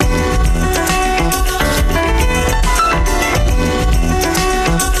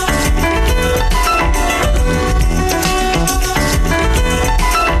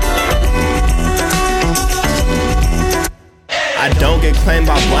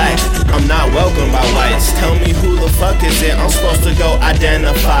I'm not welcomed by whites. Tell me who the fuck is it I'm supposed to go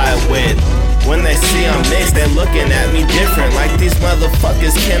identify with? When they see I'm mixed, they looking at me different. Like these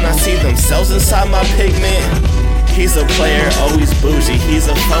motherfuckers cannot see themselves inside my pigment. He's a player, always bougie, he's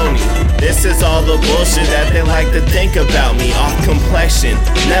a phony. This is all the bullshit that they like to think about me. Off complexion,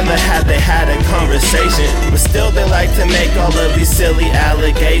 never had they had a conversation, but still they like to make all of these silly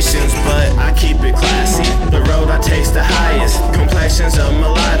allegations. But I keep it classy, the road I taste the highest. Complexions of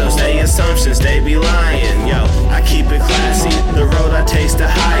mulattoes, they assumptions, they be lying. Yo, I keep it classy, the road I taste the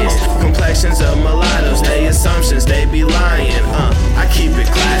highest. Complexions of mulattoes, they assumptions, they be lying. I keep it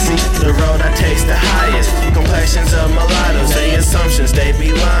classy, the road I taste the highest. Complexions of mulattoes, they assumptions, they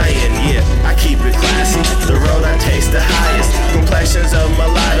be lying. Yeah, I keep it classy, the road I taste the highest. Complexions of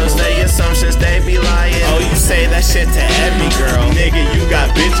mulattoes, they assumptions, they be lying. Oh, you say that shit to every girl. Nigga, you got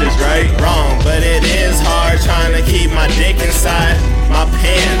bitches, right? Wrong, but it is hard trying to keep my dick inside my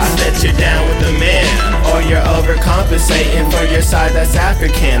pants. I bet you're down with the man, or you're overcompensating for your side that's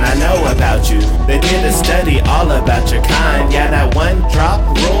African. I know about you, they did a study all about your kind. Yeah, that one drop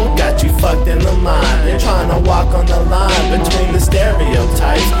rule got you fucked in the mind. They're trying to walk on the line between the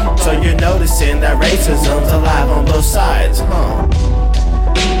stereotypes, so you're noticing that racism's alive on both sides,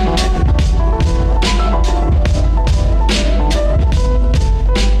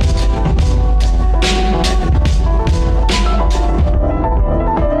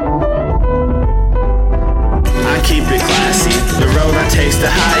 taste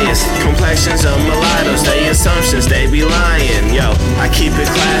the highest. Complexions of mulattoes, they assumptions, they be lying. Yo, I keep it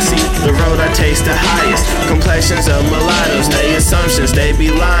classy, the road I taste the highest. Complexions of mulattoes, they assumptions, they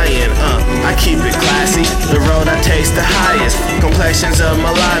be lying. I keep it classy, the road I taste the highest. Complexions of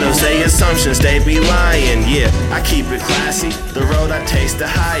mulattoes, they assumptions, they be lying. Yeah, I keep it classy, the road I taste the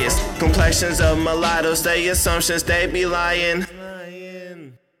highest. Complexions of mulattoes, they assumptions, they be lying.